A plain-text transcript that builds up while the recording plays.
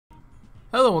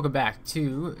Hello and welcome back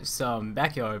to some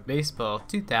Backyard Baseball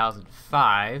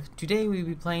 2005. Today we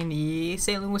will be playing the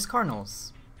St. Louis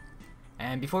Cardinals.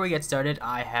 And before we get started,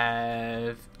 I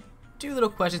have two little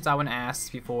questions I want to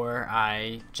ask before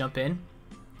I jump in.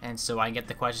 And so I can get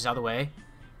the questions out of the way.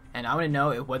 And I want to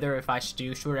know whether if I should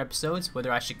do shorter episodes,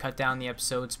 whether I should cut down the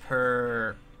episodes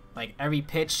per, like, every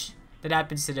pitch that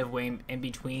happens instead of waiting in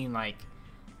between, like,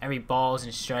 every balls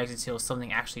and strikes until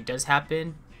something actually does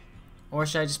happen. Or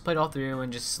should I just play it all through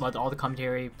and just let all the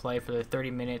commentary play for the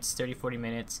 30 minutes, 30-40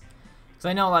 minutes? Because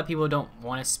I know a lot of people don't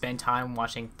want to spend time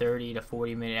watching 30 to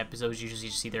 40 minute episodes. Usually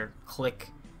just either click,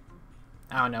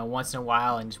 I don't know, once in a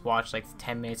while and just watch like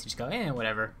 10 minutes and just go,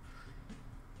 whatever.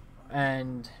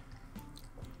 And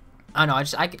I don't know,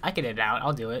 I can edit it out.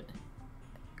 I'll do it.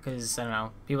 Because, I don't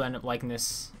know, people end up liking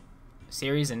this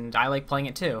series and I like playing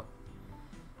it too.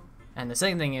 And the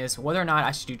second thing is whether or not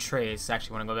I should do trades. I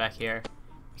actually want to go back here.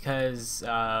 Because,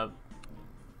 I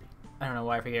don't know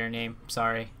why I forget her name,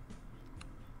 sorry.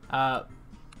 I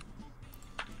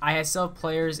had still have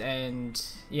players and,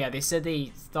 yeah, they said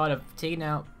they thought of taking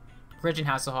out Gretchen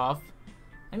Hasselhoff.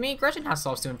 I mean, Gretchen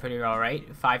Hasselhoff's doing pretty well, right?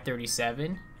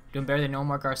 537, doing better than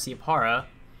Nomar Garcia-Parra.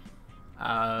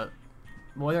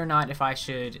 Whether or not if I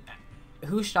should,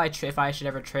 if I should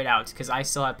ever trade out, because I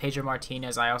still have Pedro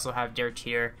Martinez, I also have Derek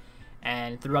Jeter,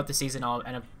 and throughout the season I'll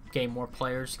end up getting more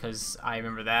players because I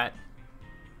remember that.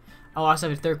 Oh, I also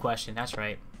have a third question. That's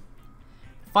right.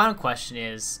 The final question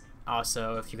is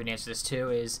also, if you can answer this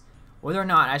too, is whether or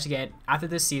not I should get after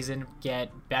this season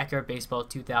get Backyard Baseball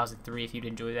 2003. If you'd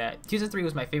enjoy that, 2003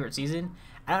 was my favorite season.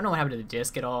 I don't know what happened to the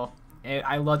disc at all.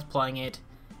 I loved playing it,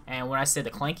 and when I said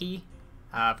the Clanky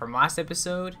from last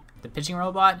episode, the pitching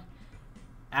robot.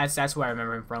 That's where I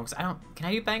remember him from. Cause can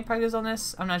I do batting practice on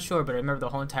this? I'm not sure, but I remember the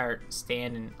whole entire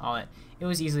stand and all that. It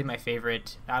was easily my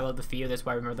favorite. I love the field. That's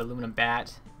why I remember the aluminum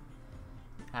bat.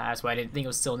 That's why I didn't think it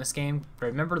was still in this game. But I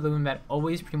remember the aluminum bat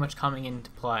always pretty much coming into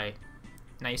play.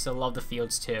 And I used to love the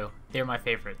fields too. They were my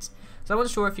favorites. So I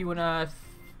wasn't sure if you wanna.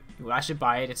 I should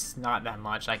buy it. It's not that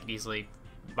much. I could easily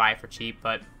buy it for cheap.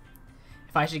 But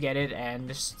if I should get it and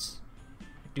just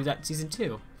do that season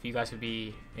 2, if you guys would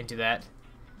be into that.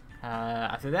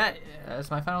 After that,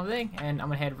 that's my final thing, and I'm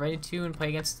gonna head right into and play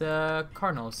against the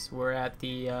Cardinals. We're at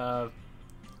the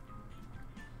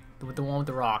one with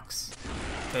the rocks,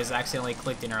 because I accidentally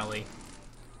clicked in early,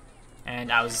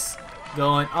 and I was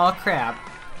going, oh crap!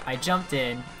 I jumped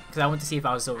in because I went to see if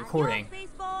I was still recording,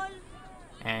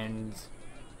 and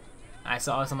I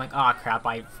saw this. I'm like, oh crap!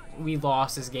 We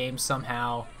lost this game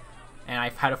somehow, and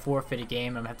I've had a forfeited game.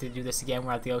 I'm gonna have to do this again.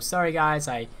 We're at the sorry guys,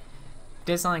 I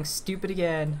did something stupid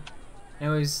again. It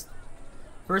was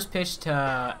first pitch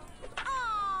to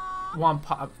Juan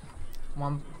Pablo.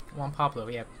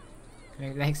 Yeah,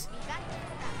 thanks.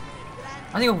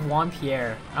 I think of Juan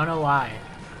Pierre. I don't know why.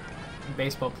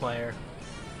 Baseball player.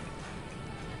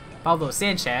 Pablo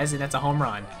Sanchez, and that's a home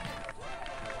run.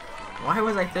 Why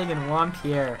was I thinking Juan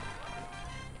Pierre?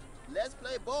 Let's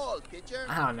play ball, pitcher.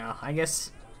 I don't know. I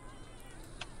guess.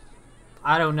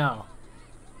 I don't know.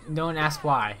 Don't ask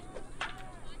why.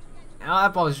 Oh,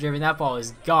 that ball is driven. That ball is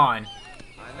gone.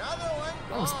 Another one.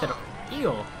 Oh, instead of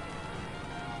eel.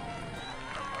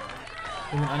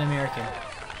 Even un-American.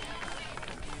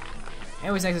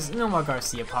 Anyways, next is Nomar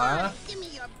Garcia-Parra.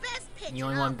 The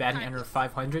only one batting under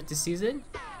 500 this season.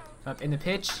 Up in the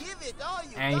pitch,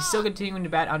 and he's still continuing to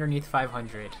bat underneath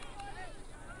 500.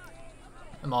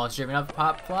 The ball is driven up the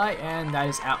pop fly, and that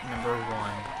is out number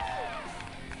 1.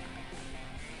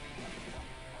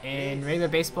 In regular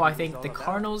baseball, I think the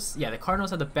Cardinals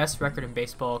have the best record in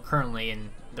baseball currently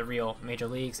in the real major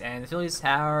leagues, and the Phillies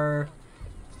are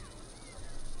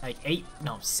like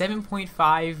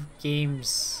 7.5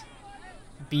 games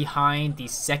behind the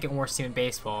second worst team in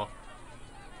baseball.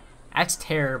 That's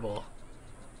terrible.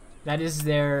 That is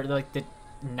the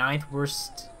 9th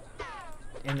worst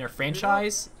in their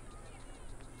franchise.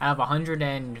 Out of 100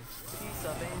 and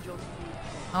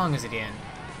how long is it in?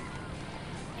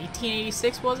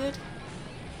 1886 was it? It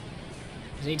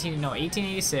was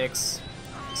 1886.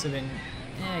 So then,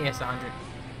 I guess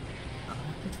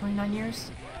 129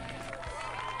 years?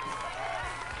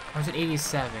 Or was it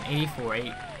 87,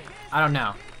 84, I don't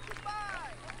know.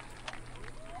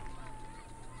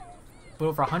 But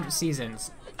over 100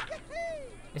 seasons,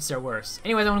 it's their worst.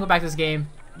 Anyways, I want to go back to this game.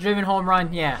 Driven home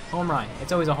run, yeah, home run.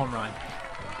 It's always a home run.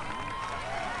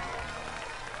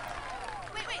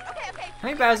 How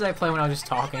many batters did I play when I was just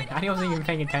talking? I wasn't even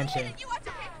paying attention.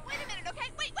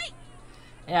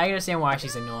 Yeah, I understand why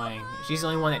she's annoying. She's the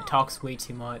only one that talks way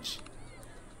too much.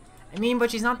 I mean, but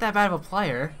she's not that bad of a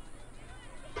player.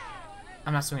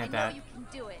 I'm not swinging at that. You can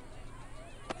do it.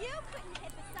 You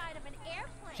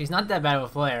She's not that bad of a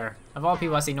player. Of all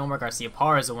people, I say Nomar Garcia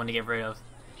Parra is the one to get rid of.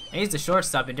 And he's the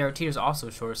shortstop, and Derek Teeter's also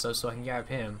shortstop, so I can grab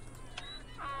him.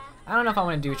 I don't know if I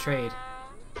want to do a trade.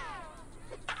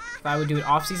 If I would do an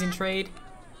off-season trade,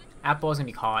 Apple is going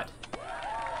to be caught.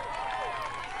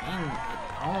 And it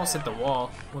almost hit the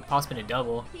wall. Would possibly been a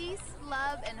double. Peace,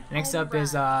 love, and Next up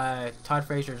is Todd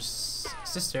Frazier's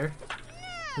sister,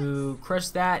 who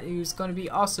crushed that, who's going to be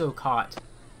also caught.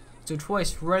 So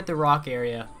twice right at the rock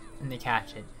area, and they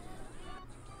catch it.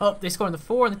 Oh, they scored in the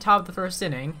 4 in the top of the first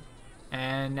inning,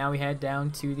 and now we head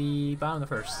down to the bottom of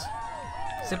the first.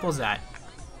 Simple as that.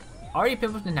 Artie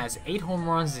Pimpleton has 8 home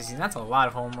runs this season. That's a lot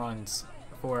of home runs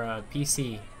for a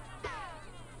PC.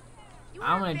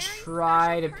 I'm going to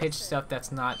try to pitch stuff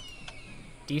that's not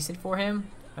decent for him.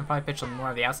 I'm probably pitching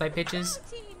more of the outside pitches.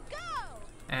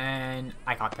 And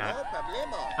I caught that.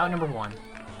 Out number 1.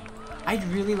 I'd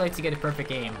really like to get a perfect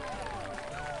game.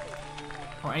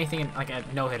 Or anything like a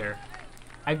no-hitter.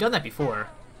 I've done that before.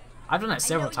 I've done that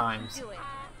several times.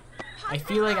 I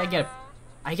feel like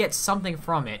I get something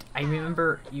from it. I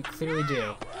remember you clearly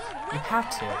do. You have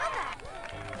to.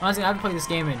 Honestly, I haven't played this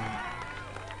game in,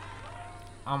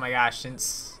 oh my gosh,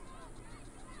 since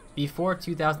before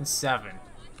 2007.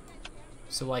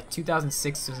 So like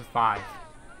 2006, 2005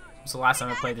 was the last time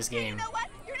I played this game. You know what?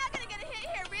 You're not gonna get a hit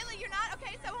here, really? You're not?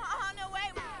 Okay, so no way.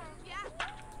 Yeah.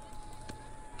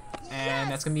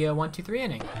 And that's gonna be a 1-2-3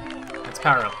 inning. That's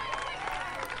power up.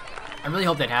 I really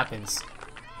hope that happens.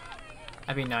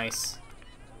 That'd be nice.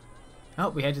 Oh,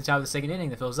 we head to the top of the second inning.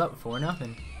 The fills up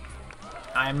 4-0.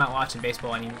 I'm not watching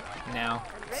baseball any now.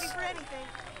 Ready for anything.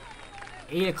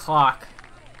 8 o'clock,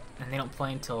 and they don't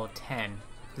play until 10.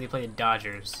 They play the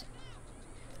Dodgers.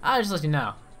 I'll just let you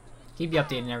know. Keep you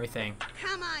updated and everything.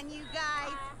 Come on, you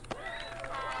guys.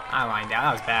 I lined out.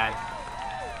 That was bad.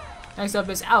 Next up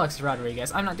is Alex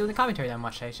Rodriguez. I'm not doing the commentary that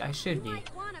much. I should be.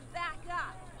 Wanna back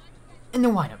up. In the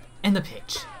windup. In the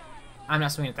pitch. I'm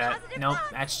not swinging at that. Nope.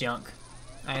 That's junk.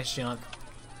 That's junk.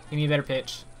 Give me a better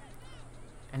pitch.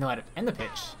 And the windup. And the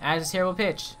pitch. That's a terrible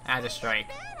pitch. That's a strike.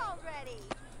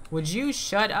 Would you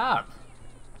shut up?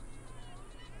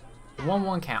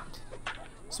 1-1 count.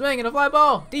 Swing and a fly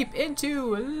ball deep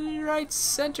into right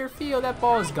center field. That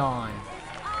ball is gone.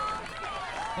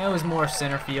 It was more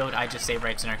center field. I just say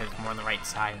right center because it's more on the right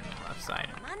side than the left side.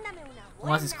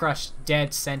 Unless it's crushed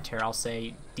dead center, I'll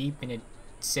say deep in a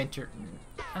center.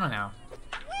 I don't know.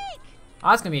 Oh,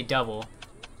 that's gonna be a double.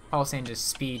 Paul Sands'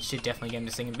 speed should definitely get him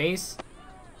to second base.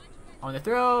 On the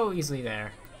throw, easily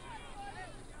there.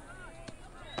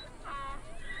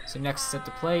 So next at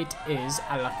the plate is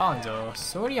Alfonso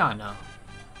Soriano.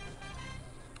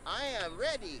 I am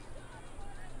ready.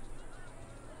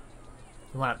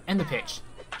 You want to end the pitch.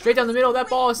 Straight down the middle, that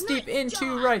ball is deep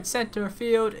into right center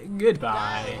field.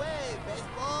 Goodbye.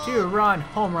 2-run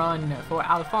home run for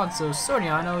Alfonso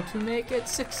Soriano to make it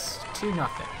 6-0.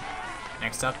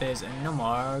 Next up is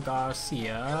Nomar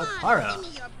Garcia Parra. Give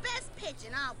me your best pitch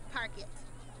and I'll park it.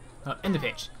 End the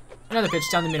pitch. Another pitch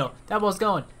down the middle. That ball's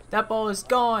going. That ball is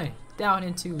gone. Down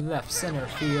into left center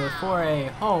field for a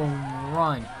home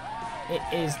run. It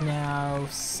is now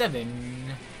 7-0.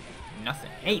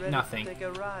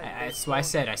 8-0. That's what I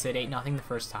said. I said 8-0 the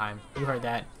first time. You heard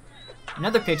that.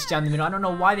 Another pitch down the middle. I don't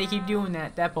know why they keep doing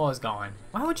that. That ball is gone.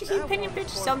 Why would you keep pitching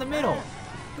pitches down the middle?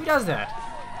 Who does that?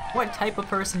 What type of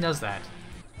person does that?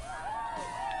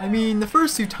 I mean, the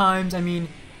first 2 times, I mean,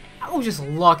 I was just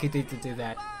lucky they did do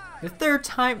that. The 3rd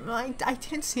time, I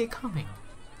didn't see it coming.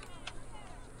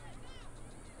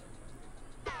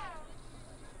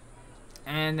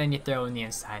 And then you throw in the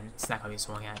inside. It's not gonna be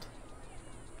swung at.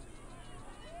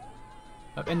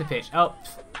 Up in the pitch. Oh,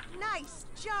 Nice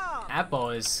job. that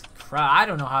ball is I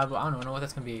don't know how. I don't know what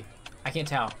that's gonna be. I can't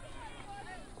tell.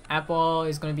 That ball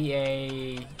is gonna be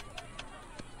a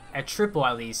triple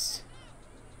at least.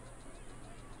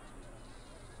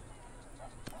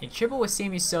 A triple with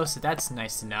Sammy Sosa. That's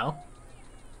nice to know.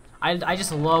 I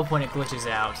just love when it glitches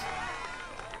out.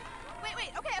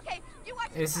 Wait, okay. You watch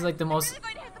This is like the most. really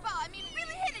going to hit the ball. I mean,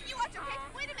 really hit it. You watch, okay?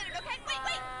 Wait a minute, okay?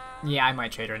 Wait. Yeah, I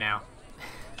might trade her now.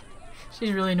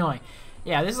 She's really annoying.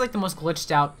 Yeah, this is like the most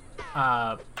glitched out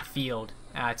field.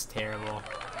 That's terrible.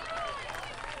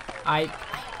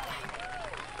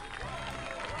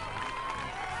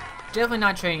 Definitely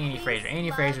not trading Annie Fraser.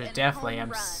 Annie Fraser is definitely,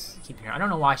 I'm keeping her. I don't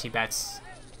know why she bats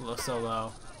so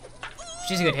low.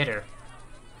 She's a good hitter.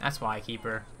 That's why I keep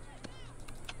her.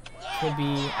 Could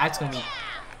be, that's gonna be,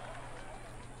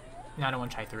 no, I don't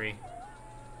want to try 3.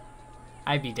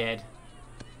 I'd be dead.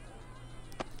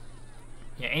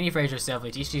 Yeah, Annie Fraser's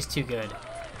definitely, she's too good.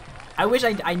 I wish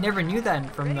I never knew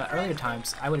that from the earlier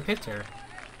times. I would have picked her.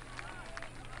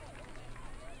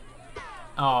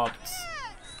 Oh,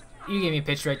 you gave me a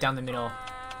pitch right down the middle.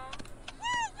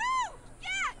 Woo! Yeah,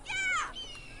 yeah!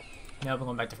 Nope, I'm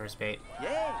going back to first bait.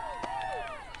 Yay!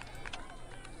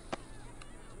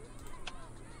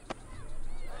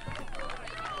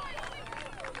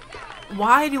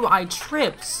 Why do I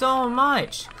trip so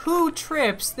much? Who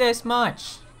trips this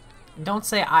much? Don't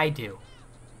say I do.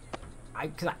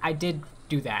 Cause I did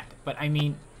do that, but I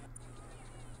mean,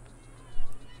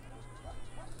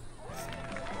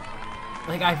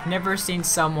 like, I've never seen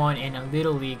someone in a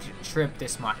Little League trip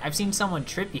this much. I've seen someone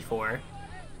trip before.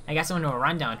 I got someone to a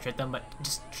rundown trip them, but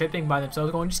just tripping by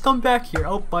themselves going, just come back here.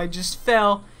 Oh, I just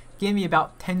fell. Give me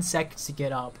about 10 seconds to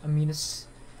get up. I mean, it's...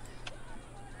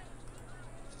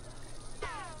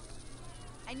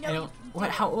 I know.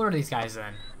 What? How old are these guys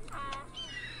then?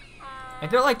 If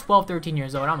they're like 12, 13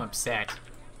 years old, I'm upset.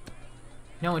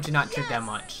 No one should not trip that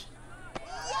much.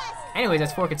 Anyways,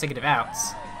 that's 4 consecutive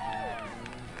outs.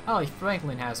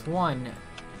 Halle-Freakin has 1.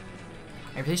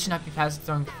 I really should not be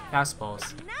throwing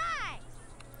fastballs. Nice.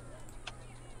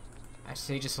 I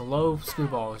say just a low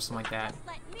screwball or something like that.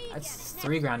 That's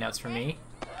 3 ground outs for me.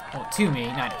 Well, to me,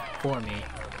 not for me.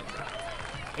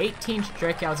 18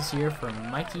 strikeouts this year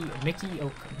from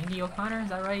Mickey O'Connor, is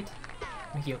that right?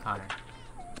 Mickey O'Connor.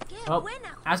 Oh,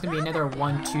 that's gonna be another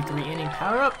 1, 2, 3 inning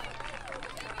power up.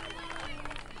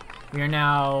 We are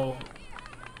now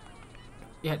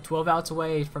 12 outs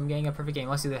away from getting a perfect game.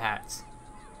 Let's do the hats.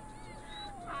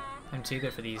 I'm too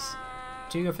good for these.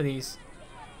 Too good for these.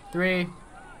 3.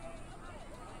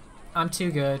 I'm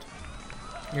too good.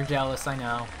 You're jealous, I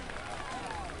know.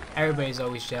 Everybody's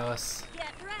always jealous.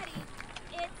 Get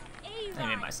ready. It's I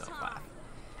made myself laugh.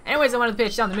 Anyways, I want to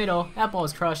pitch down the middle. That ball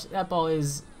is crushed. That ball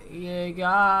is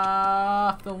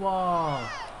off the wall.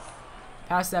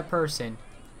 Past that person.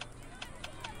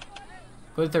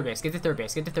 Go to third base. Get to third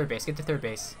base. Get to third base. Get to third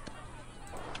base.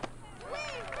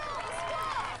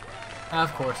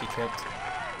 Of course he tripped.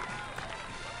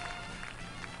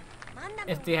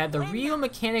 If they had the real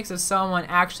mechanics of someone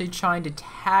actually trying to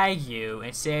tag you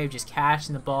instead of just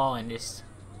catching the ball and just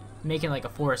making like a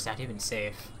force out, even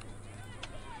safe.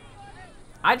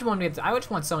 I just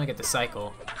want someone to get the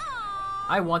cycle.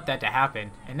 I want that to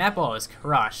happen, and that ball is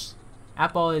crushed.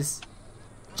 That ball is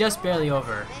just barely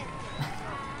over.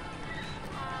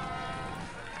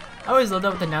 I always love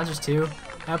that with the announcers too.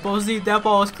 That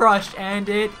ball is crushed, and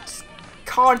it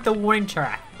caught the warning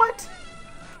track. What?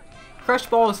 Crushed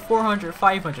ball is 400,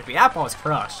 500 feet. That ball is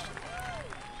crushed.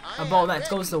 A ball that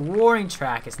goes to the warning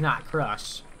track is not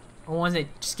crushed. Or ones that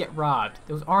just get robbed.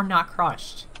 Those are not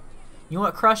crushed. You know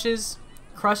what crushes?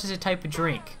 Crush is a type of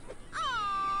drink.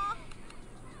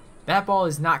 That ball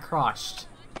is not crushed.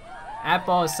 That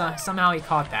ball is somehow he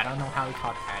caught that. I don't know how he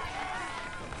caught that.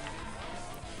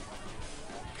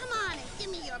 Come on and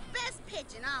give me your best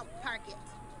pitch and I'll park it.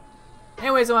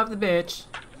 Anyways, I'll have the pitch.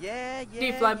 Yeah.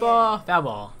 Deep fly ball, foul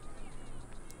ball.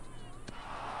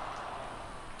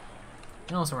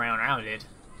 I almost around it.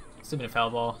 Still been a foul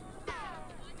ball.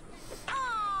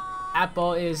 That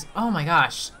ball is, oh my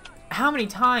gosh. How many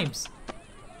times?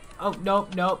 Oh,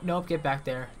 nope, get back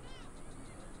there.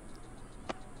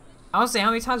 I was saying,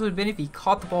 how many times would it have been if he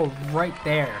caught the ball right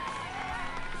there?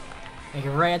 Like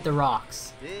right at the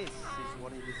rocks. This is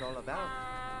what it is all about.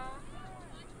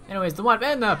 Anyways, the one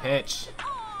and the pitch.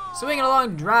 Swinging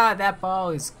along dry, that ball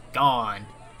is gone.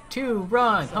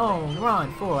 2-run home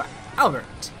run for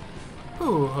Albert.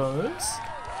 Pujols.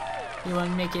 You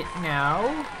want to make it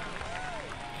now?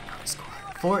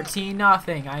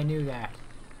 14-0. I knew that.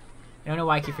 I don't know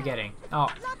why I keep forgetting. Oh.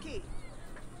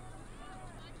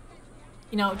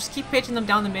 You know, just keep pitching them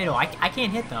down the middle. I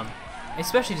can't hit them.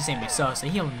 Especially to Sammy Sosa.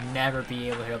 He'll never be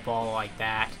able to hit a ball like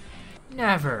that.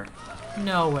 Never.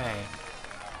 No way.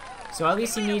 So at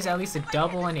least he needs at least a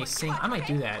double and a single. I might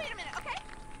do that.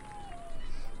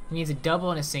 He needs a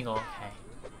double and a single.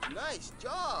 Okay. Nice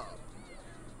job.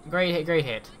 Great hit, great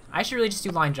hit. I should really just do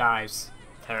line drives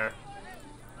with her.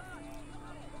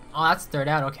 Oh, that's the third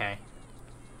out. Okay.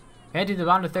 Head to the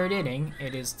bottom of the third inning.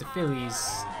 It is the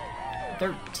Phillies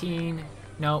 13.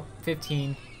 No,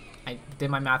 15. I did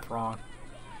my math wrong.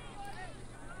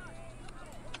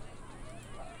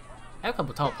 I have a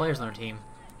couple tall players on our team.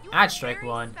 I'd strike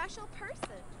one.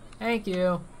 Thank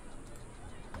you.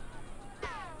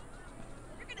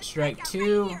 Strike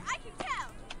 2.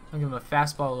 I'll give him a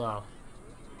fastball low.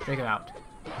 Strike him out.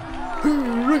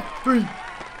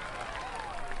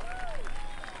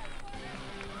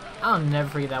 I'll never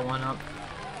forget that one up.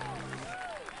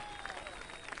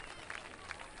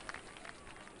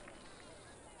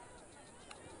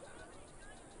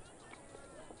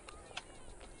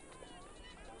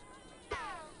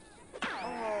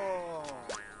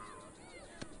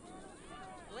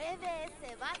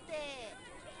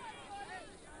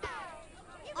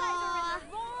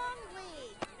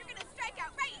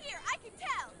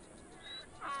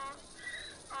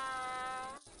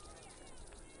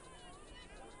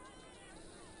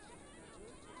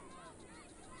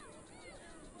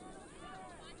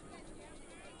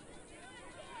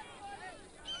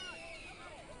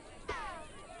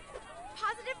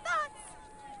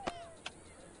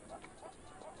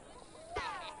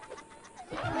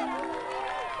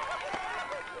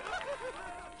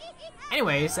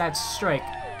 Anyways, that's strike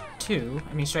 2.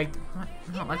 I mean, strike.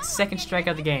 No, that's second strike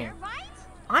of the game.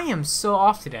 I am so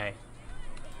off today.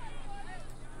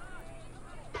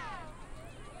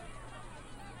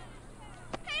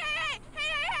 Hey!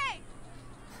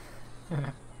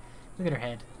 Look at her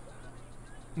head.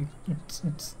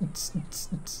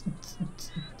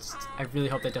 I really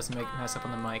hope that doesn't mess up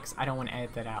on the mics. I don't want to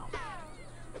edit that out.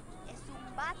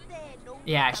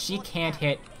 Yeah, she can't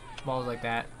hit balls like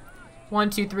that. 1,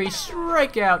 2, 3,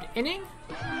 strikeout inning.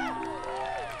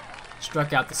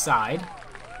 Struck out the side.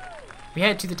 We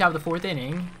head to the top of the 4th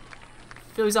inning.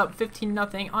 Phillies up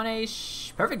 15-0 on a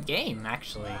perfect game,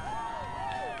 actually.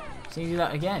 So you do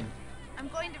that again. I'm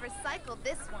going to recycle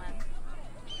this one.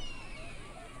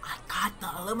 I got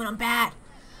the aluminum bat.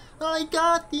 I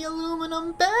got the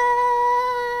aluminum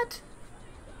bat.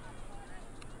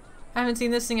 I haven't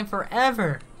seen this thing in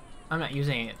forever. I'm not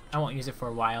using it. I won't use it for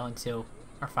a while until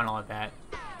our final at bat.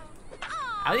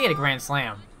 I would get a grand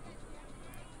slam.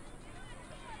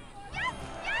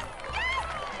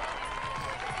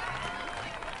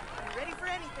 Ready for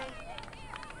anything.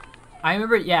 I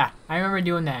remember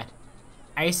doing that.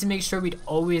 I used to make sure we'd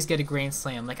always get a grand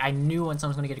slam. Like, I knew when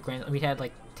someone's going to get a grand slam. We had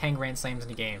like 10 grand slams in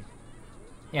a game.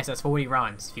 Yes, that's 40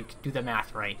 runs, if you do the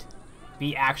math right.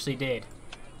 We actually did.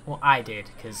 Well, I did,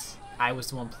 because I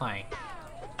was the one playing.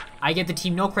 I get the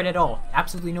team no credit at all.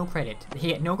 Absolutely no credit.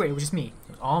 They had no credit. It was just me.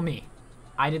 It was all me.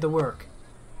 I did the work.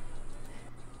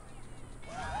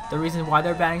 The reason why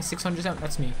they're batting 600,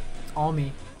 that's me. It's all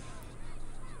me.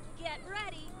 Get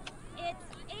ready. It's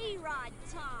A-Rod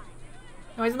time.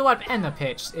 Anyways, the what and the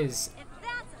pitch is. If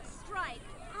that's a strike,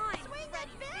 I'm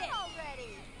ready to hit.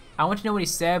 Already. I want to know what he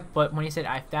said, but when he said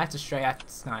if that's a strike,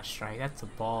 that's not a strike. That's a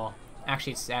ball.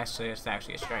 Actually, it's actually a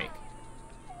strike.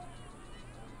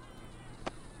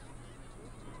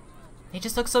 They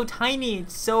just look so tiny.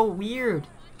 It's so weird.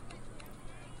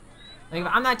 Like, if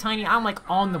I'm not tiny, I'm like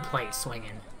on the plate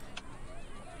swinging.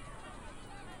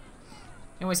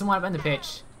 Anyway, someone up in the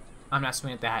pitch. I'm not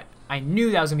swinging at that. I knew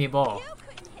that was gonna be a ball. You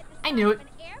couldn't hit the I knew it. side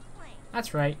of an airplane.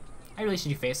 That's right. I really should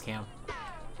do face cam.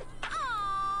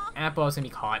 Aw. And that ball's gonna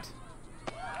be caught.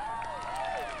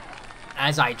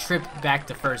 As I trip back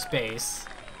to first base.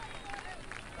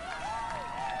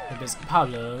 It is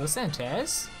Pablo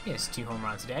Sanchez. He has 2 home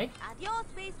runs today. Adios,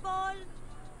 baseball.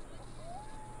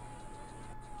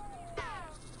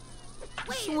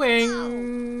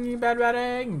 Swing! Bad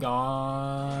batting.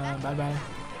 Gone. Bad batting.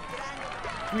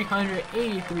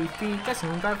 383 feet. That's a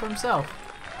bat for himself.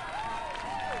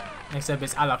 Next up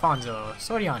is Alfonso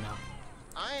Soriano.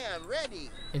 I am ready.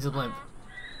 Into the blimp.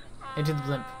 Into the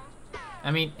blimp.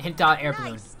 I mean, hit the air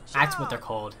balloon. That's what they're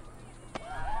called.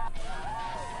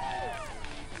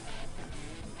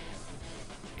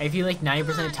 I feel like 90%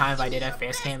 of the time if I did that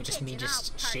face cam, it's just me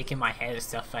just shaking my head at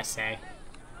stuff I say.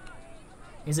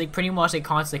 It's like pretty much like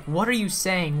constant, like, what are you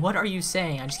saying? What are you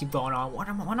saying? I just keep going on. What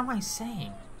am I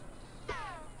saying?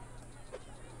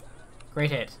 Great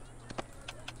hit.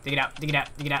 Dig it out, dig it out,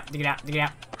 dig it out, dig it out, dig it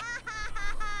out.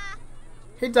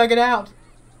 He dug it out.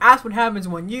 That's what happens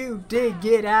when you dig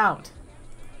it out.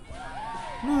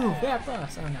 Move that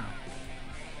bus. I don't know.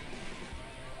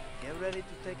 Get ready to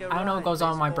take a I don't know what goes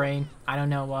on in my brain. I don't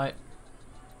know what.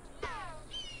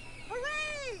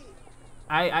 Hooray!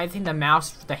 I think the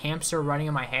mouse, the hamster running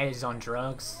in my head is on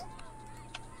drugs.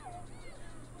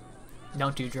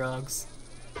 Don't do drugs.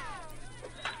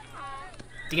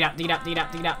 Dig it out, dig it out, dig it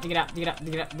out, dig it out, dig it out, dig it out,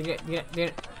 dig it out, dig it out, dig it out, dig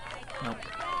it out. Nope.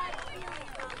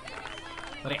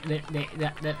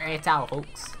 It's out,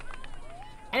 folks.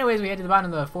 Anyways, we head to the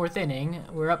bottom of the 4th inning.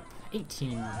 We're up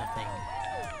 18-0.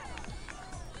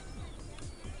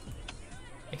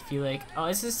 I feel like, oh,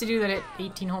 is this the dude that hit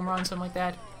 18 home runs, something like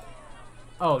that?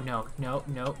 Oh, no, nope,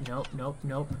 nope, nope, nope,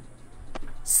 nope.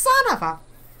 Son of a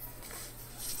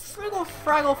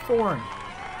fraggle form.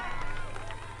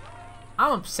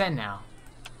 I'm upset now.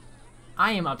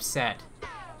 I am upset.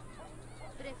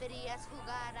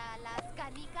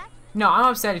 No, I'm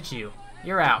upset at you.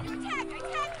 You're out.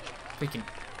 Freaking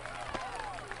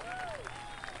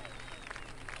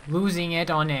losing it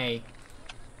on a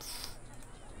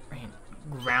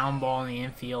ground ball in the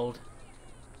infield.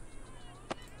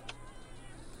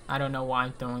 I don't know why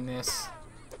I'm throwing this.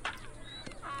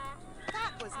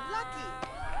 That was lucky.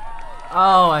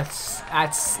 Oh,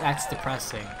 that's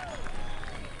depressing.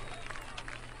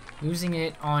 Losing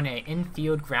it on an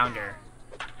infield grounder.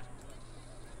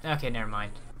 Okay, never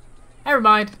mind. Never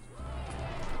mind.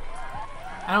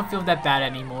 I don't feel that bad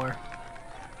anymore.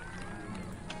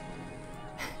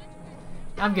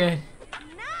 I'm good.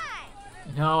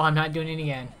 Nice. No, I'm not doing it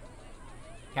again.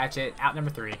 Catch it. Out number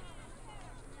 3.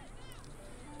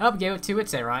 Up, gave it 2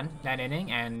 hits that run, that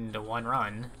inning, and 1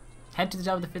 run. Head to the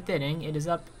top of the 5th inning. It is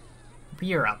up.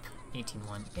 We're up.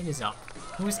 18-1. It is up.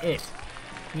 Who's it?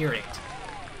 You're it.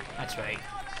 That's right.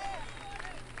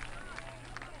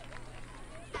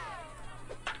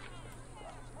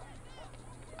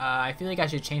 I feel like I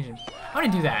should change it. I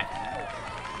want to do that.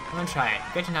 I'm gonna try it.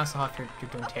 Gretchen Hasselhoff, you're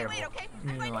doing terrible. Wait, okay.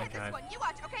 You're I'm doing going to like hit this that. one. You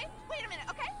watch, okay? Wait a minute,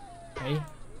 okay? Ready?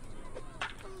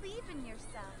 Believe in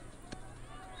yourself.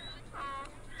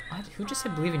 What? Who just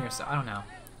said believe in yourself? I don't know.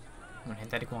 I'm gonna hit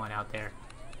that iguana out there.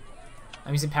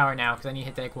 I'm using power now because I need to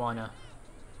hit that iguana.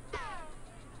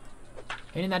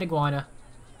 Hitting that iguana.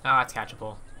 Oh, that's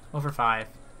catchable. Over 5.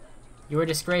 You're a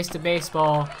disgrace to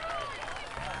baseball.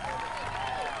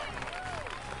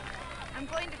 I'm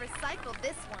going to recycle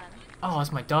this one. Oh,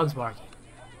 it's my dog's barking.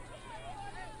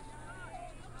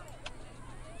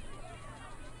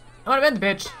 I want to bend the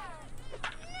pitch.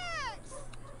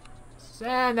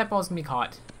 And that ball's gonna be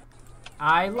caught.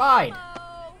 I lied.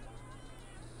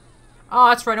 Oh,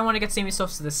 that's right. I want to get Sammy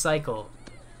Soaps to the cycle.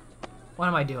 What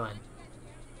am I doing?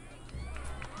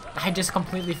 I just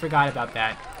completely forgot about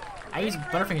that. I use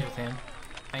Butterfingers with him.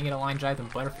 I can get a line drive with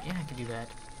Butterfingers. Yeah, I can do that.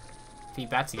 If he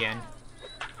bats again.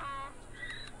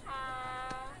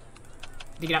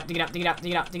 Dig it up, dig it up, dig it up,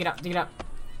 dig it up, dig it up, dig it up.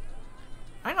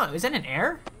 I don't know. Is that an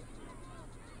error?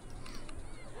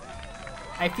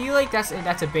 I feel like that's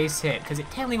a base hit because it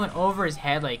technically went over his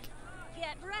head. Like,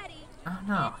 Get ready. I don't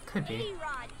know. It could be.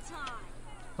 A-Rod time.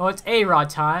 Oh, it's A-Rod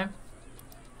time.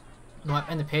 You know what?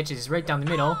 And the pitch is right down the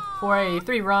middle for a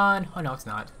 3-run. Oh no, it's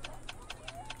not.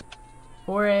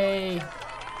 For a.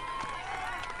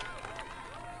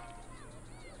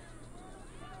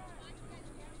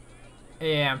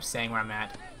 Yeah, I'm saying where I'm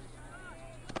at.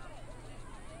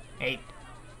 8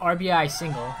 RBI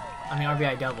single. I mean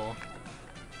RBI double.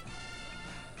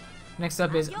 Next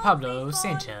up is Pablo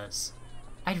Sanchez.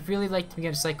 I'd really like to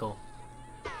get a cycle.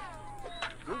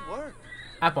 Good work.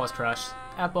 That ball's crushed.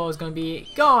 That ball is going to be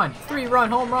gone. 3-run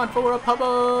home run for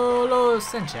Pablo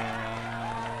Sanchez.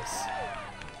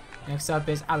 Next up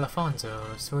is Alfonso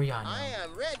Soriano. I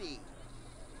am ready.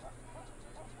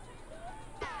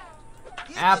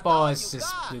 Give That it ball all is you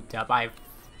just got. looped up.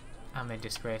 I'm a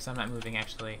disgrace. I'm not moving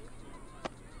actually.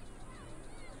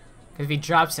 Because if he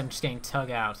drops, I'm just getting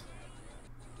tugged out.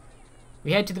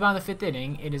 We head to the bottom of the 5th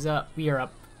inning. It is up. We are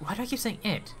up. Why do I keep saying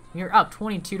it? We are up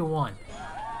 22-1.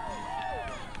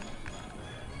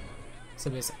 So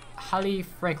this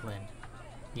Halle-Freakin.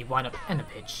 The windup and the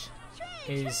pitch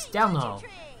is down low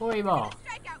for a ball.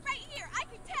 Strikeout right here. I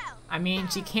can tell. I mean,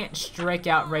 she can't strike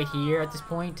out right here at this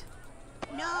point.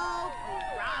 No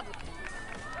problem.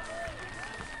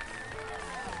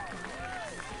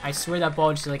 I swear that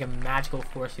ball just like a magical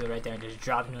force field right there and just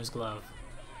dropped into his glove.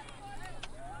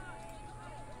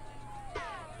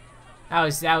 That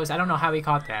was, I don't know how he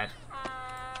caught that.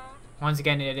 Once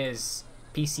again, it is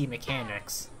PC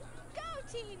mechanics. Go,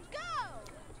 team, go.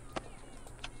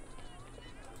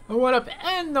 A 1-up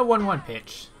and the 1-1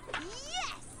 pitch.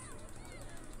 Yes.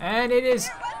 And it is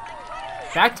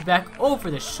back-to-back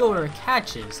over-the-shoulder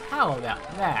catches. How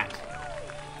about that?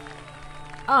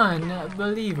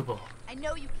 Unbelievable. I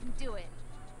know you can do it.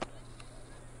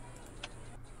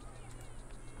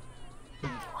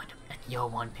 Yo,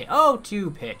 1 pitch. Oh,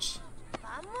 2 pitch.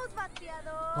 Vamos,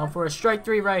 bateador. Well, for a strike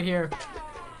 3 right here.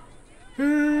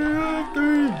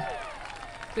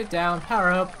 Sit down,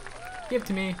 power up. Give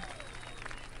to me.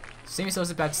 Sammy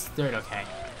Sosa bats 3rd, okay.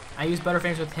 I use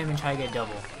Butterfingers with him and try to get a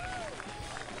double.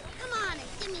 Come on and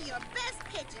give me your best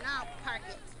pitch and I'll park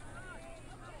it.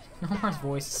 Omar's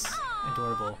voice is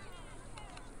adorable.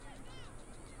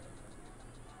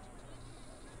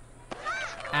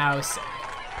 Ow, sick.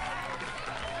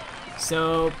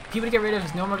 So, people to get rid of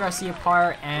is Nomar Garcia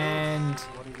Parr and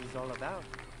What is this all about?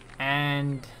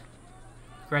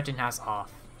 Gretchen Hasselhoff.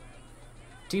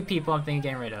 2 people I'm thinking of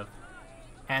getting rid of.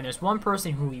 And there's 1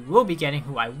 person who we will be getting,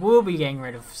 who I will be getting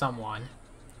rid of someone.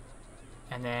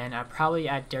 And then I'll probably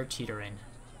add Derek Cheater in.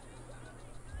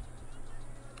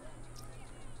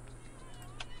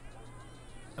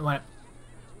 I want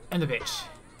to end the pitch.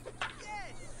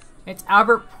 It's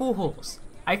Albert Pujols.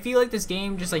 I feel like this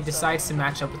game just like decides to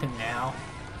match up with him now.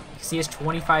 Because he has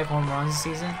 25 home runs this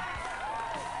season.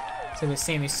 So with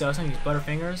Sammy Sosa, use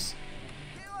Butterfingers.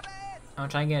 I'm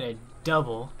trying to get a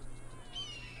double.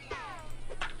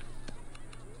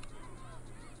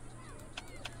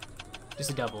 Just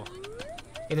a double.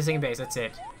 Get the second base, that's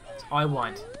it. That's all I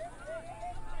want.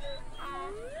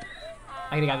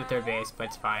 I could have got the 3rd base, but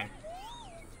it's fine.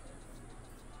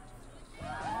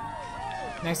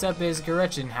 Next up is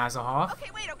Gretchen Hasselhoff.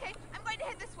 Okay, wait, okay. I'm going to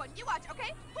hit this one. You watch,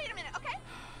 okay? Wait a minute, okay?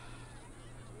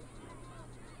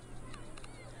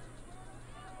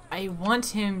 I want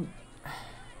him.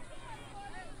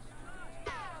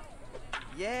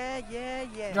 Yeah.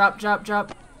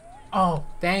 Drop. Oh,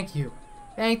 thank you.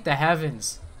 Thank the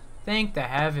heavens. Thank the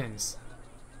heavens.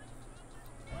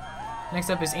 Next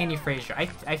up is Andy Frazier. I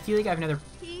feel like I have another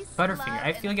Peace, Butterfinger. love,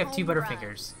 I feel like I have two and home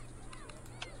Butterfingers.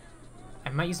 I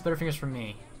might use Butterfingers for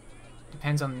me.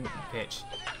 Depends on the pitch.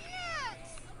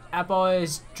 That ball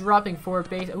is dropping forward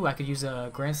base. Ooh, I could use a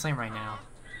Grand Slam right now.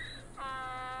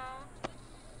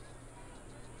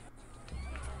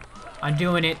 I'm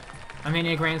doing it. I'm in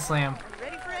a Grand Slam. I'm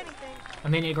ready for anything.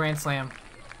 I'm in a Grand Slam.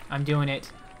 I'm doing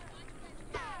it.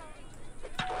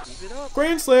 Keep it up.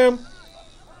 Grand Slam!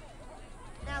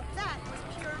 Now that was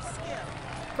pure skill.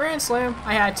 Grand Slam!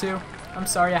 I had to. I'm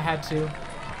sorry I had to.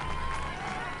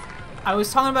 I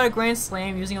was talking about a Grand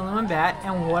Slam using a aluminum bat,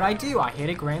 and what I do, I hit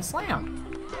a Grand Slam.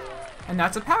 And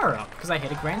that's a power-up, because I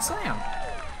hit a Grand Slam.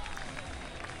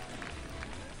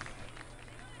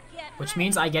 Get Which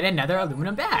means I get another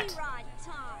aluminum bat. rod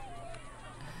time.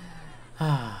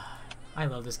 I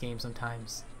love this game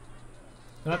sometimes.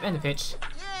 Up and the pitch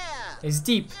Yeah. is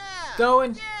deep. Yeah.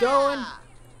 Going. Yeah.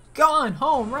 Gone!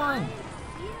 Home run!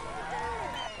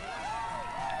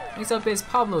 Next up is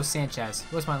Pablo Sanchez.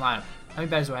 What's my lineup? How many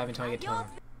batters do I have until I get to him?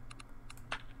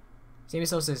 Sammy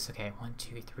Sosa is okay. 1,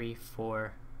 2, 3,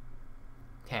 4.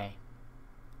 Okay.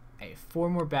 I have 4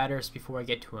 more batters before I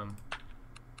get to him.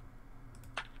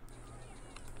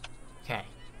 Okay.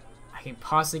 I can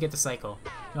possibly get the cycle.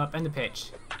 No, up and the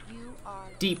pitch. You are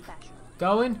Deep. special.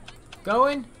 Going.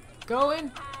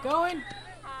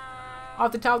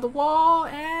 Off the top of the wall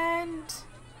and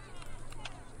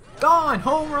gone.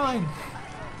 Home run.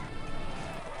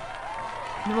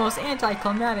 The most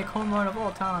anticlimactic home run of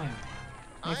all time.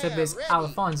 Next up is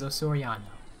Alfonso Soriano.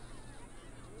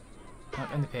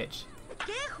 Up in the pitch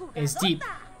is deep.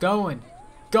 Going.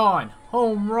 Gone.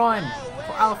 Home run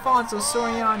for Alfonso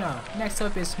Soriano. Next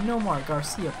up is Nomar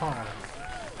Garcia Parra.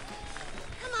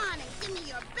 Come on and give me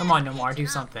your best Come on, Nomar, pitch do and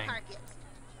I'll something. park it.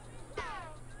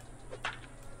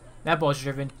 That ball's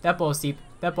driven. That ball's deep.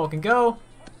 That ball can go.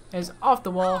 It's off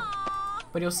the wall,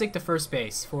 but he'll stick to first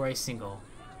base for a single.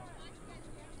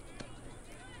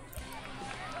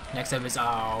 Next up is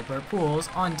Albert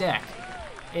Pujols on deck.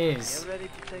 Is Get ready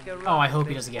to take a run. oh, I hope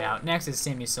he doesn't get out. Next is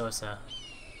Sammy Sosa.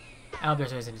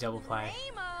 Albert is in a double play.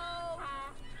 Amo.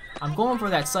 I'm going for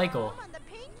that cycle. I'm on the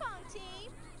ping pong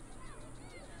team.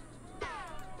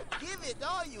 Give it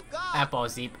all you got. That ball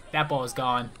is deep. That ball is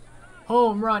gone.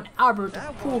 Home run, Albert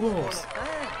That Pujols. was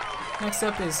bang. Next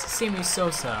up is Sammy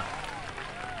Sosa.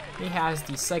 He has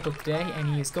the cycle today,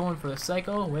 and he is going for the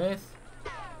cycle with.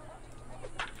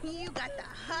 You got the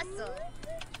hustle.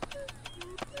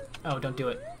 Oh, don't do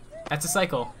it. That's a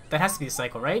cycle. That has to be a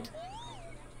cycle, right?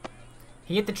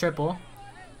 He hit the triple.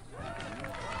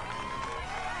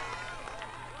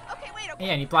 Okay, wait. Okay.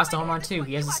 Yeah, and he blasted a home run Wait, too.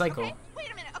 He has a what? cycle. Okay,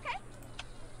 wait a minute. Okay.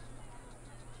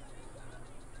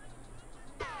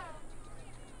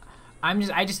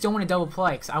 I just don't want to double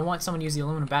play because I want someone to use the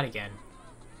aluminum bat again.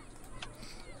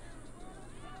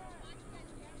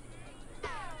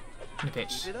 And the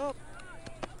pitch. Keep it up.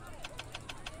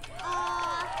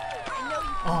 I know you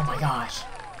Oh my gosh.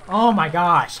 Oh my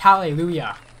gosh.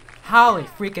 Hallelujah.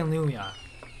 Halle-Freakin lujah.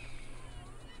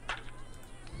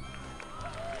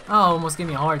 Oh, almost gave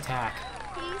me a heart attack.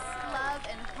 Peace, love,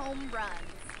 and home runs.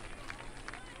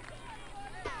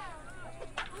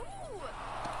 Ooh.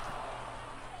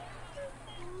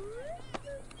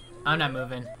 I'm not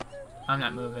moving. I'm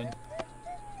not moving.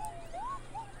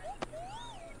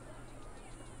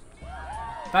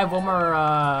 If I have one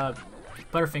more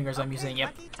Butterfingers I'm using,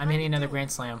 yep. I'm hitting another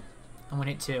Grand Slam. I'm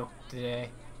gonna hit 2 today.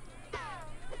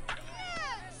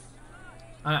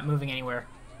 I'm not moving anywhere.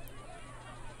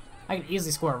 I can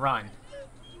easily score a run.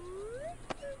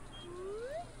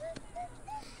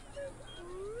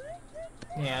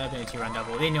 Yeah, that'd been a 2-run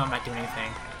double. They know I'm not doing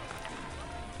anything.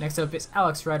 Next up is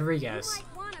Alex Rodriguez.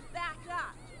 Might want to back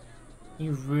up.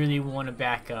 You really want to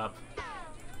back up.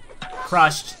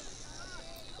 Crushed.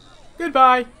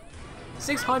 Goodbye.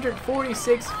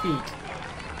 646 feet.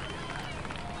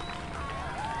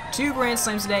 2 Grand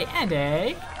Slams today and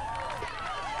a...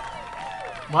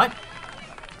 What?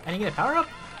 I didn't get a power up?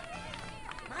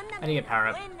 I didn't get power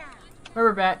up.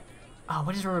 Rubber bat. Oh,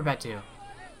 what does rubber bat do?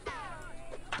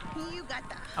 You got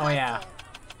the Oh yeah.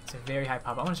 It's a very high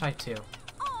pop. I want to try 2.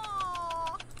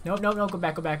 Aw. Nope. Go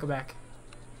back.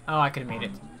 Oh, I could have made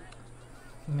it.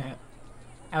 Nah.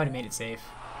 I would have made it safe.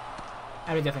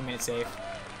 I would have definitely made it safe.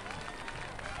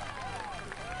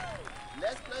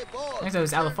 Let's play ball. Next up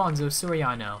is Alfonso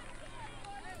Soriano.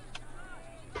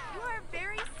 You are a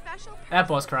very special person. That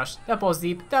ball's crushed. That ball's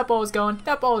deep. That ball is going.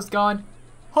 That ball is gone.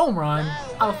 Home run,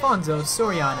 Alfonso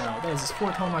Soriano. That is his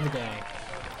 4th home run today.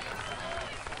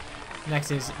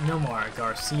 Next is Nomar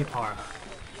Garcia Parra.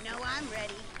 You know I'm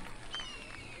ready.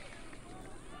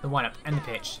 The windup and the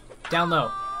pitch. Down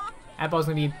low. That ball's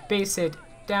gonna be base hit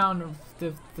down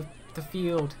the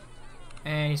field.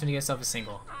 And he's gonna get himself a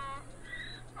single.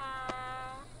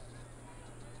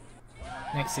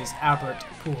 Next is Albert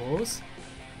Pujols.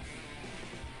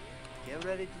 Get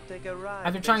ready to take a ride.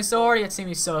 After trying so hard, it seems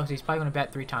he's probably gonna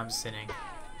bat 3 times this inning.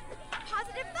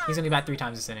 Positive thought. He's gonna bat 3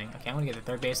 times this inning. Okay, I'm gonna get the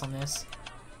third base on this.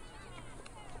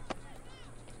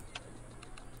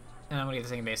 And I'm gonna get the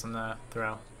second base on the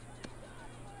throw.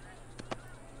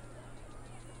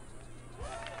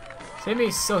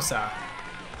 Sammy Sosa.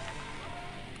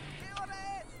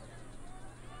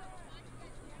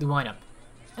 The windup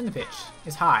and the pitch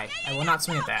is high. I will not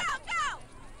swing at that. Go, go.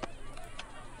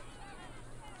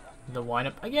 The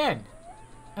windup again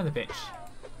and the pitch.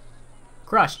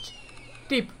 Crushed.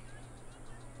 Deep.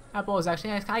 That ball is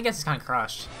actually, I guess it's kind of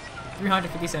crushed.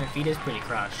 357 feet is pretty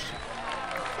crushed.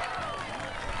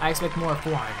 I expect more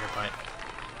 400, but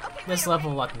Okay, this wait,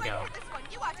 level okay. let him Wait, go. this one.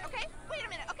 You watch, okay? Wait a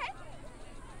minute, okay?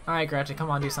 Alright, Gretchen,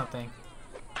 come on, do something.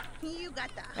 You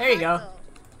got the There you go. hustle.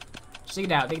 Just dig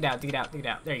it out, dig it out, dig it out, dig it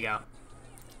out. There you go.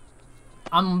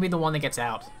 I'm gonna be the one that gets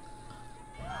out.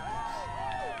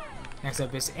 Next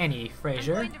up is Annie I'm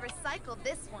Frazier. going to recycle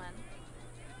this one.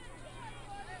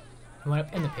 Who went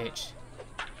up in the pitch.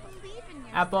 Believe in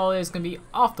yourself. That ball is gonna be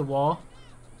off the wall.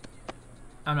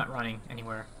 I'm not running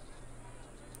anywhere.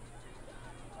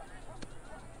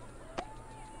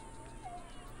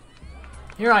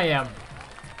 Here I am.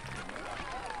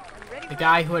 The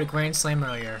guy who had a grand slam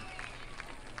earlier.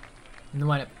 And the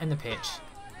one up in the pitch.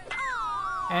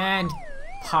 And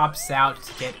pops out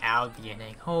to get out of the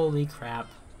inning. Holy crap.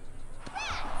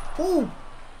 Ooh!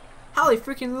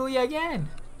 Halle-Freakin lujah again!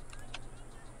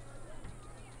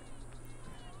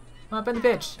 Up in the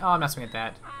pitch. Oh, I'm not swinging at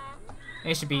that.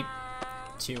 It should be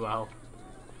 2-0.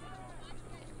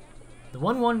 The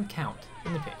 1-1 count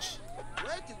in the pitch.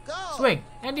 Where to go? Swing!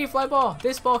 Andy fly ball!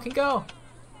 This ball can go!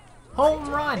 Home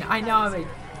run! I now have a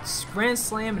grand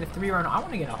slam and a 3-run. I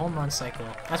want to get a home run cycle.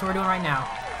 That's what we're doing right now.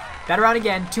 Batter out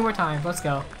again. 2 more times. Let's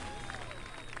go.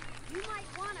 You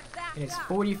might want to back It is up.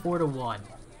 44-1.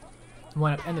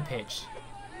 One up in the pitch.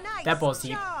 Nice That ball's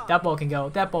deep. job. That ball can go.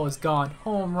 That ball is gone.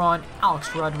 Home run.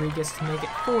 Alex Rodriguez to make it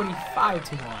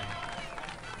 45-1.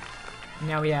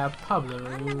 Now we have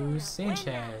Pablo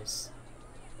Sanchez.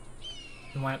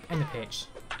 The one up in the pitch.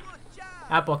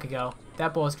 That ball could go.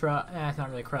 That ball is it's not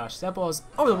really crushed. That ball is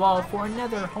over the wall for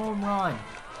another home run.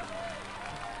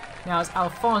 Now it's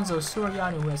Alfonso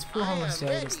Soriano who has 4 home runs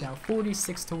today. It's now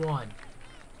 46-1.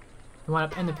 The one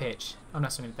up in the pitch. I'm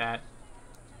not swinging at that.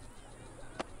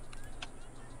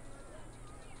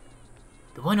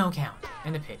 The 1-0 count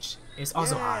and the pitch is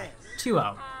also high.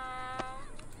 2-0.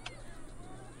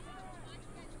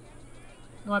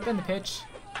 No, up in the pitch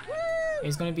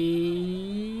is going to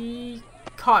be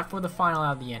caught for the final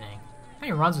out of the inning. How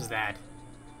many runs was that?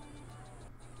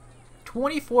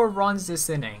 24 runs this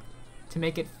inning to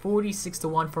make it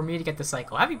 46-1 for me to get the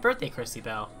cycle. Happy birthday, Christy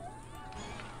Bell.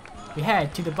 We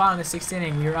head to the bottom of the 6th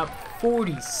inning. We are up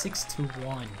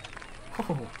 46-1.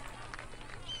 Oh,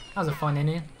 that was a fun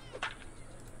inning.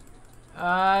 Don't.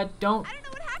 I don't know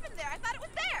what happened there. I thought it was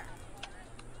there.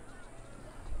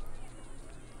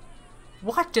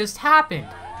 What just happened?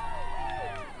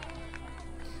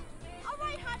 All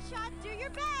right, hotshot, do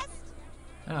your best.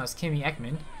 Oh, it's Kimmy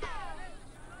Ekman.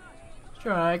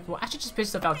 Strike. Well, I should just pitch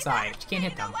stuff outside. You can't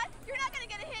hit You know them. what? You're not gonna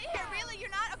get a hit here, really. You're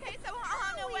not. Okay, so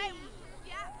no way.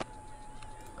 Yeah.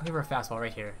 I'll give her a fastball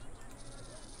right here.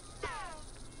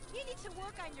 You need to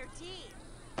work on your D.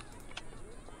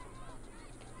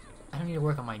 I don't need to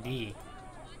work on my D.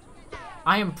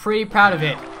 I am pretty proud of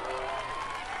it.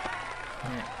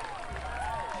 Yeah.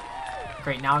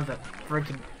 Great, now the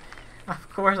freaking. Of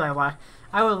course I laugh.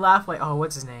 I would laugh like, oh,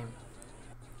 what's his name?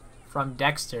 From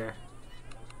Dexter.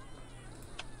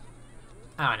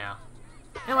 I don't know.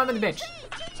 And I'm in the bitch.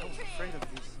 I was afraid of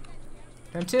this.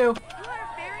 Turn 2. You are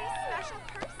a very special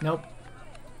person. Nope.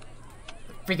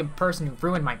 The freaking person who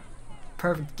ruined my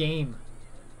perfect game.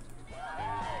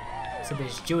 So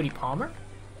there's Jody Palmer.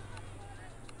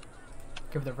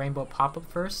 Give her the rainbow pop-up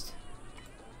first.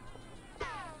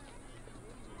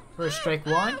 First strike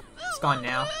 1. It's gone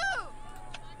now.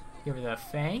 Give her the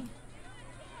fang.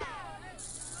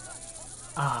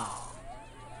 Oh.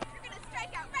 You're gonna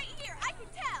strike out right here. I can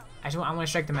tell. I want to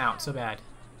strike them out so bad.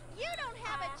 You don't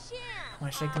have a chance. I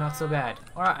want to strike them out so bad.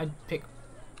 Or I'd pick.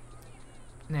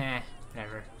 Nah,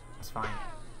 whatever. It's fine.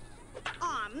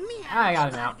 Aw, man. I got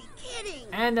him you out. gotta be kidding.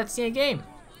 And that's the end game.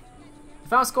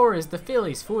 Final score is the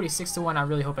Phillies 46-1. I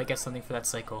really hope I get something for that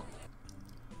cycle.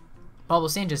 Pablo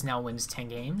Sanchez now wins 10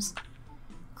 games.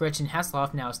 Gretchen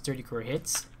Hasselhoff now has 30 career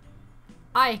hits.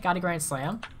 I got a grand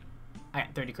slam. I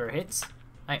got 30 career hits.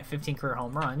 I got 15 career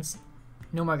home runs.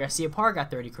 Nomar Garcia Parr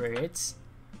got 30 career hits.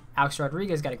 Alex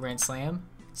Rodriguez got a grand slam.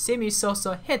 Sammy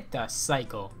Sosa hit the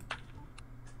cycle.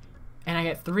 And I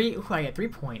get 3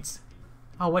 points.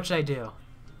 Oh, what should I do?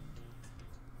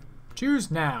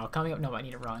 Choose now. Coming up. No, I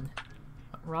need to run.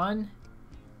 Run.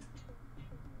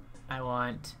 I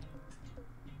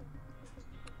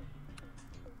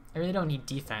really don't need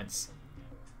defense.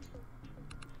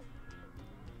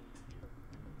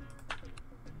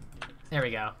 There we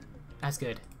go. That's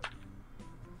good.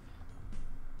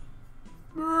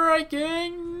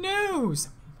 Breaking news!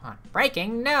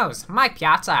 Breaking news! Mike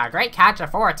Piazza, a great catcher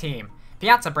for a team.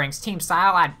 Piazza brings team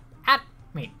style at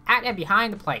and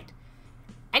behind the plate.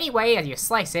 Any way that you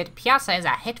slice it, Piazza is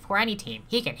a hit for any team.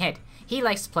 He can hit. He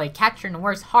likes to play catcher and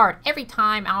works hard every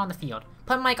time out on the field.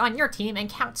 Put Mike on your team and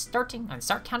start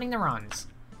counting the runs.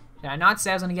 Did I not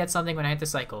say I was going to get something when I hit the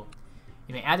cycle?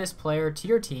 You may add this player to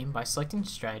your team by selecting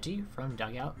strategy from the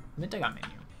dugout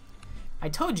menu. I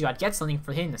told you I'd get something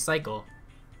for hitting the cycle.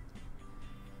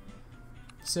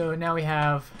 So now we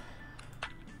have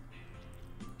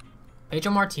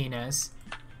Pedro Martinez.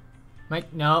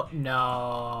 No.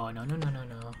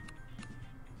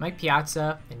 Mike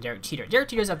Piazza and Derek Jeter. Derek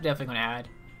Jeter's I'm definitely going to add.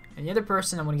 And the other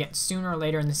person I'm going to get sooner or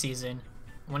later in the season,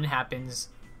 when it happens,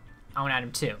 I want to add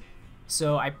him too.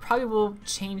 So I probably will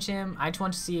change him. I just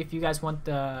want to see if you guys want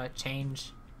the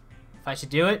change, if I should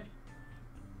do it.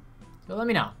 So let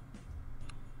me know.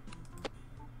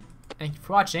 Thank you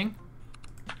for watching.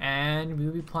 And we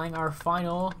will be playing our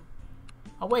final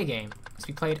away game. So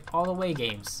we played all away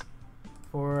games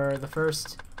for the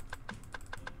first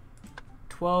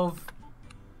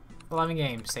 11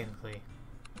 games, technically.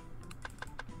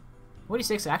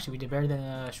 46, actually, we did better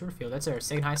than Shorterfield. That's our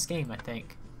second highest game, I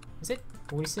think. Is it?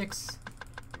 46?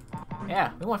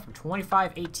 Yeah, we went from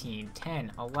 25, 18,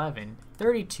 10, 11,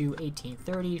 32, 18,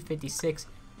 30, 56,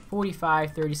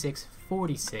 45, 36,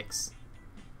 46.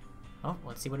 Oh,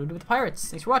 let's see what we do with the Pirates.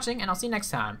 Thanks for watching, and I'll see you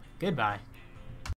next time. Goodbye.